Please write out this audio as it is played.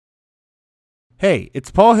Hey, it's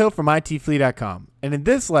Paul Hill from itfleet.com, and in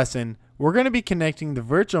this lesson, we're going to be connecting the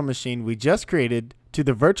virtual machine we just created to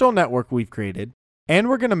the virtual network we've created, and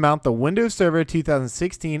we're going to mount the Windows Server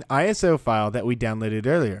 2016 ISO file that we downloaded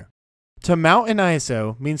earlier. To mount an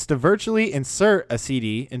ISO means to virtually insert a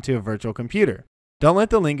CD into a virtual computer. Don't let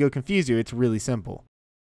the lingo confuse you, it's really simple.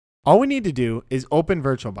 All we need to do is open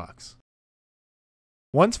VirtualBox.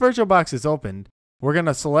 Once VirtualBox is opened, we're going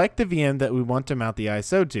to select the VM that we want to mount the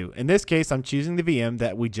ISO to. In this case, I'm choosing the VM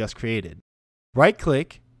that we just created.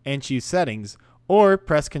 Right-click and choose Settings, or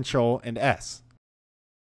press Ctrl and S.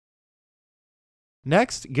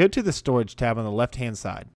 Next, go to the Storage tab on the left-hand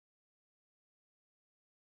side.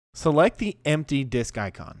 Select the empty disk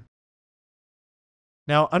icon.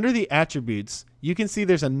 Now, under the attributes, you can see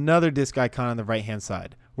there's another disk icon on the right-hand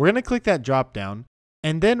side. We're going to click that drop-down,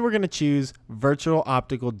 and then we're going to choose Virtual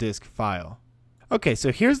Optical Disk File. Okay,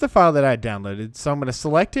 so here's the file that I downloaded, so I'm going to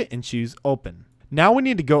select it and choose Open. Now we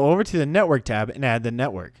need to go over to the Network tab and add the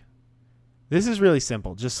network. This is really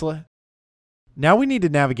simple. Now we need to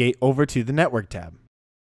navigate over to the Network tab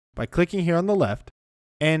by clicking here on the left,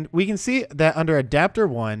 and we can see that under Adapter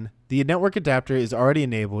 1, the network adapter is already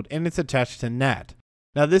enabled and it's attached to NAT.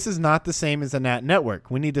 Now this is not the same as a NAT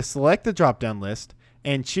network. We need to select the drop-down list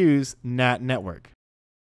and choose NAT network.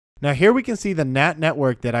 Now here we can see the NAT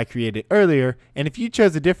network that I created earlier, and if you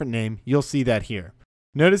chose a different name, you'll see that here.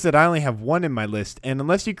 Notice that I only have one in my list, and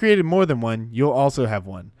unless you created more than one, you'll also have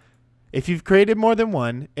one. If you've created more than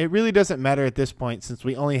one, it really doesn't matter at this point since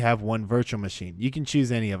we only have one virtual machine. You can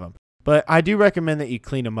choose any of them. But I do recommend that you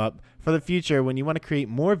clean them up for the future when you want to create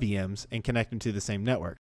more VMs and connect them to the same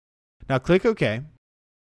network. Now click OK.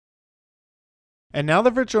 And now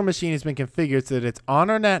the virtual machine has been configured so that it's on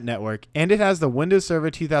our NAT network and it has the Windows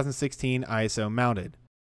Server 2016 ISO mounted.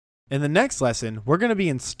 In the next lesson, we're going to be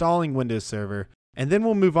installing Windows Server, and then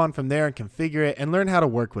we'll move on from there and configure it and learn how to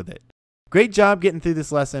work with it. Great job getting through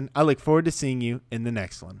this lesson. I look forward to seeing you in the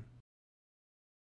next one.